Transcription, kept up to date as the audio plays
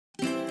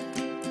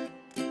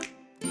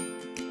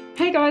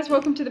Hey guys,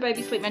 welcome to the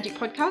Baby Sleep Magic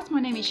podcast. My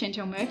name is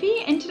Chantel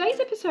Murphy, and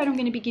today's episode I'm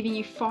going to be giving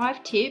you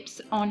 5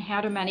 tips on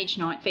how to manage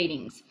night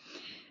feedings.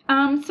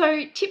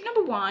 So tip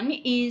number 1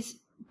 is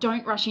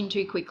don't rush in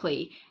too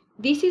quickly.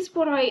 This is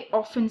what I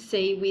often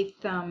see with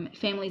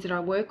families that I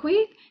work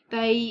with.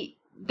 They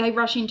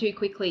rush in too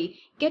quickly.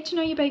 Get to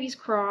know your baby's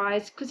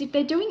cries, because if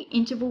they're doing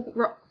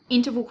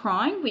interval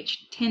crying,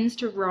 which tends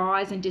to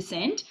rise and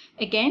descend,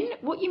 again,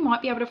 what you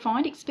might be able to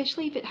find,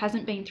 especially if it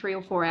hasn't been 3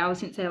 or 4 hours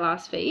since their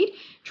last feed,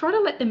 try to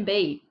let them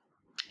be.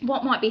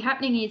 What might be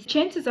happening is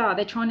chances are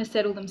they're trying to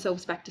settle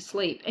themselves back to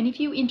sleep. And if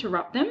you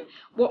interrupt them,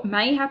 what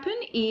may happen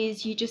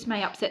is you just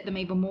may upset them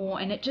even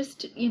more, and it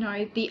just,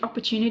 the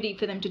opportunity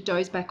for them to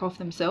doze back off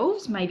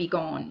themselves may be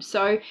gone.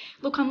 So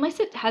look, unless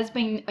it has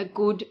been a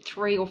good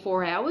 3 or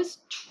 4 hours,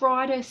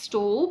 try to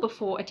stall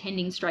before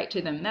attending straight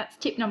to them. That's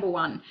tip number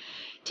 1.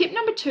 Tip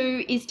number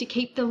 2 is to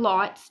keep the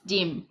lights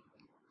dim.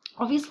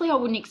 Obviously, I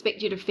wouldn't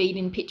expect you to feed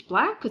in pitch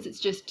black because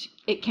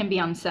it can be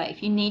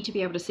unsafe. You need to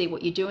be able to see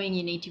what you're doing.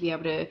 You need to be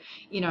able to,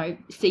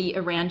 see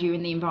around you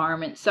in the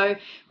environment.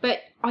 But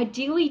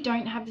ideally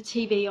don't have the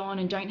TV on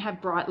and don't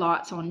have bright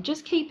lights on.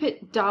 Just keep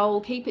it dull,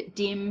 keep it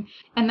dim,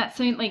 and that's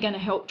certainly going to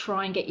help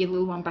try and get your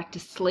little one back to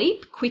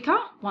sleep quicker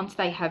once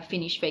they have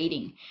finished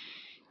feeding.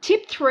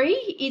 Tip 3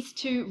 is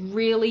to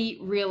really,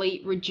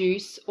 really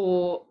reduce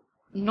or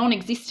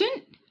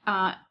non-existent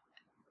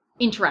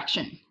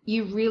interaction.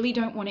 You really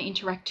don't want to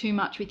interact too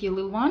much with your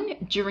little one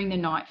during the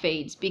night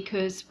feeds,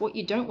 because what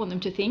you don't want them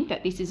to think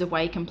that this is a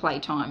wake and play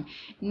time.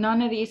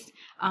 None of this,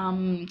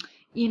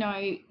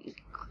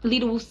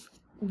 little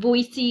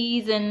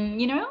voices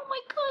and, oh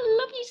my God, I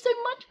love you so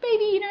much,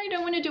 baby. You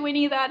don't want to do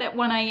any of that at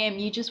 1 a.m.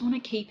 You just want to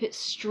keep it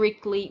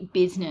strictly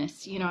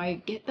business.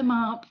 Get them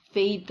up,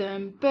 feed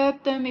them,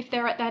 burp them if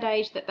they're at that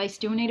age that they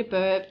still need a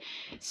burp,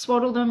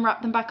 swaddle them,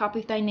 wrap them back up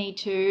if they need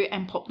to,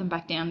 and pop them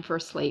back down for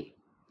a sleep.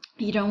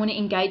 You don't want to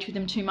engage with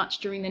them too much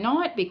during the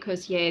night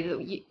because,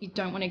 you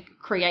don't want to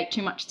create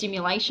too much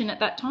stimulation at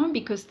that time,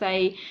 because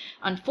they,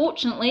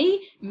 unfortunately,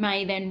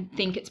 may then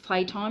think it's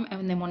playtime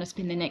and then want to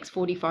spend the next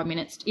 45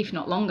 minutes, if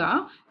not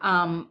longer,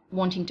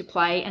 wanting to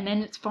play. And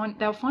then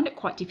they'll find it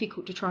quite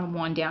difficult to try and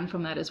wind down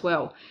from that as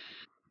well.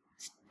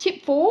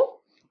 Tip 4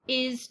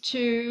 is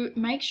to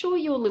make sure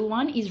your little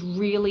one is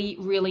really,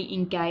 really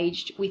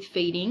engaged with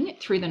feeding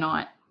through the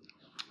night.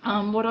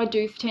 What I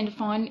do tend to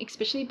find,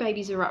 especially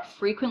babies who are up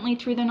frequently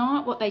through the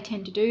night, what they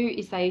tend to do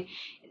is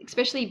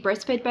especially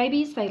breastfed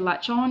babies, they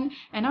latch on,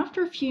 and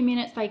after a few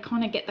minutes they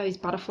kind of get those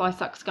butterfly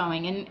sucks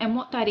going, and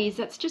what that is,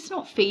 that's just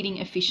not feeding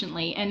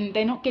efficiently, and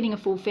they're not getting a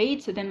full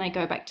feed, so then they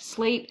go back to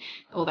sleep,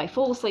 or they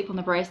fall asleep on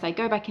the breast, they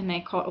go back in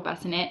their cot or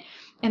bassinet,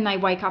 and they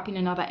wake up in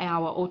another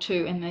hour or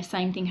 2, and the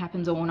same thing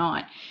happens all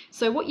night.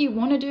 So what you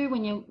want to do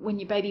when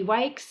your baby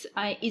wakes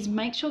is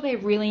make sure they're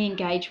really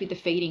engaged with the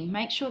feeding.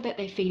 Make sure that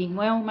they're feeding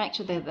well, make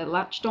sure they're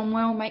latched on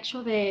well, make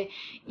sure you're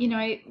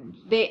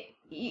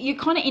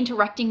kind of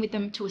interacting with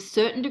them to a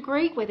certain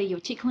degree, whether you're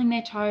tickling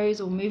their toes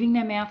or moving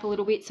their mouth a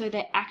little bit, so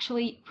they're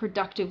actually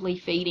productively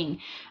feeding.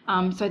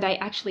 So they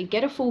actually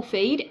get a full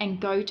feed and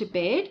go to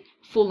bed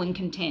full and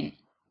content.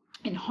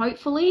 And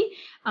hopefully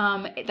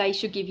they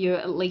should give you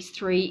at least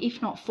 3,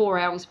 if not 4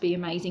 hours, be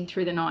amazing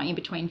through the night in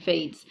between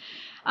feeds.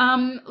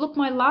 Look,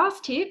 my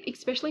last tip,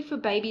 especially for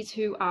babies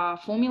who are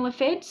formula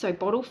fed, so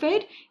bottle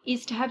fed,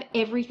 is to have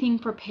everything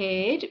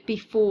prepared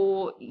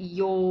before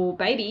your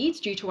baby is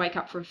due to wake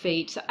up for a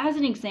feed. So as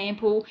an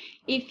example,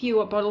 if you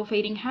are bottle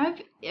feeding,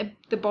 have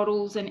the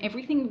bottles and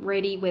everything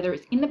ready, whether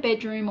it's in the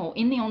bedroom or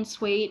in the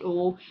ensuite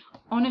or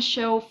on a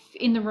shelf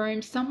in the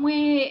room,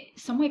 somewhere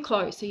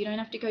close, so you don't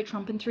have to go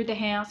trumping through the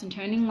house and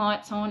turning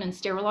lights on and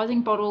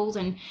sterilizing bottles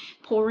and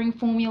pouring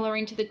formula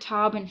into the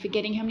tub and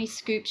forgetting how many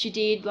scoops you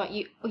did. Like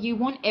you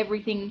want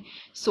everything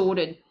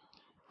sorted.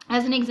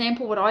 As an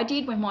example, what I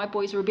did when my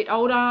boys were a bit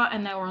older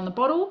and they were on the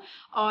bottle,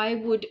 I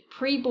would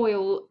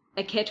pre-boil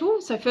a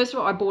kettle. So first of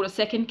all, I bought a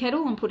second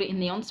kettle and put it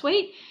in the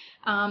ensuite.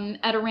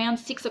 At around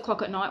 6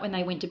 o'clock at night when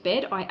they went to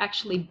bed, I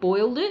actually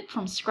boiled it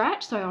from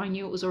scratch, so I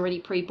knew it was already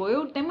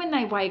pre-boiled. Then when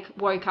they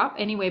woke up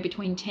anywhere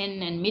between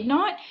 10 and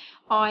midnight,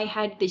 I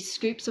had the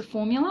scoops of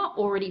formula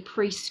already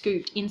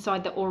pre-scooped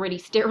inside the already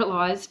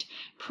sterilized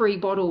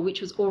pre-bottle,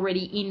 which was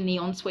already in the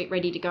ensuite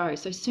ready to go.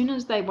 So as soon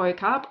as they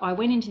woke up, I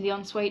went into the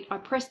ensuite, I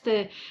pressed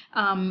the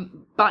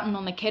button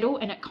on the kettle,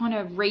 and it kind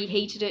of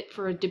reheated it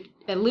for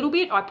a little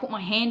bit. I put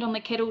my hand on the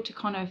kettle to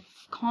kind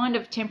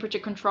of temperature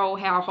control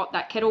how hot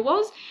that kettle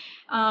was.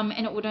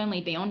 And it would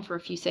only be on for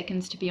a few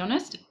seconds, to be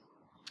honest.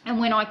 And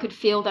when I could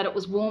feel that it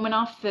was warm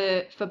enough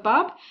for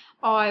Bub,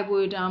 I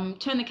would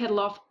turn the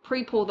kettle off,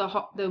 pre-pour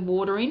the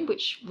water in,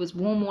 which was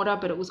warm water,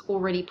 but it was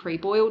already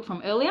pre-boiled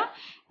from earlier.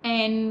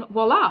 And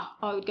voila,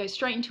 I would go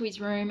straight into his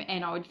room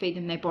and I would feed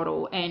them their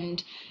bottle.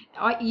 And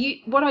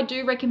what I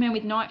do recommend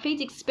with night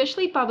feeds,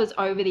 especially Bubba's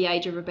over the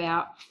age of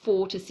about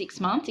 4 to 6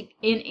 months,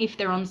 if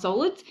they're on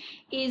solids,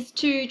 is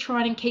to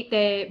try and keep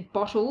their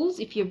bottles,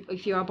 if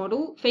you are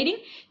bottle feeding,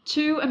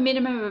 to a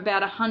minimum of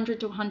about 100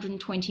 to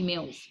 120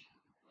 mils.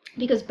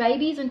 because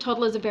babies and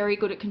toddlers are very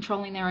good at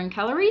controlling their own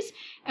calories.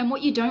 And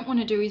what you don't want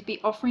to do is be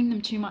offering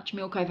them too much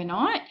milk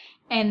overnight,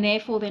 and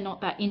therefore they're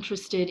not that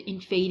interested in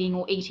feeding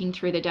or eating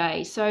through the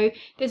day. So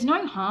there's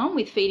no harm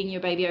with feeding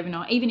your baby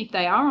overnight, even if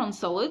they are on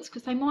solids,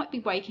 because they might be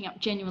waking up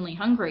genuinely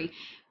hungry.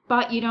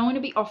 But you don't want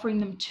to be offering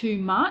them too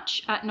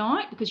much at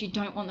night, because you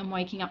don't want them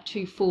waking up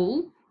too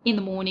full in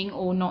the morning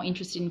or not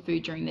interested in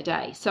food during the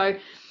day. So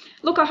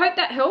look, I hope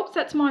that helps.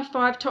 That's my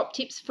 5 top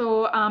tips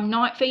for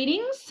night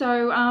feedings.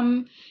 So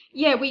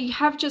yeah, we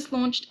have just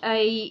launched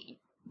a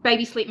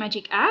Baby Sleep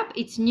Magic app.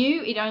 It's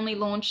new. It only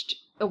launched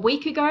a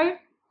week ago.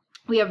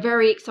 We are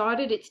very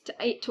excited.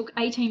 It took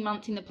 18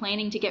 months in the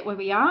planning to get where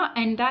we are,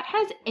 and that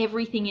has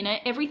everything in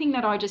it, everything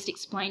that I just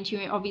explained to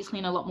you, obviously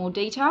in a lot more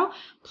detail,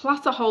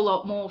 plus a whole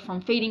lot more,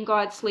 from feeding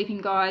guides,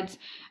 sleeping guides.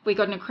 We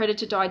got an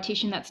accredited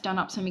dietitian that's done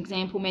up some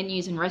example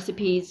menus and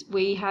recipes.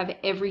 We have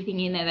everything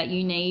in there that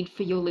you need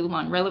for your little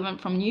one, relevant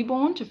from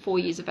newborn to 4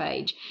 years of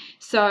age.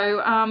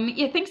 So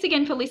yeah, thanks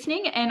again for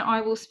listening, and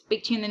I will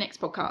speak to you in the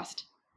next podcast.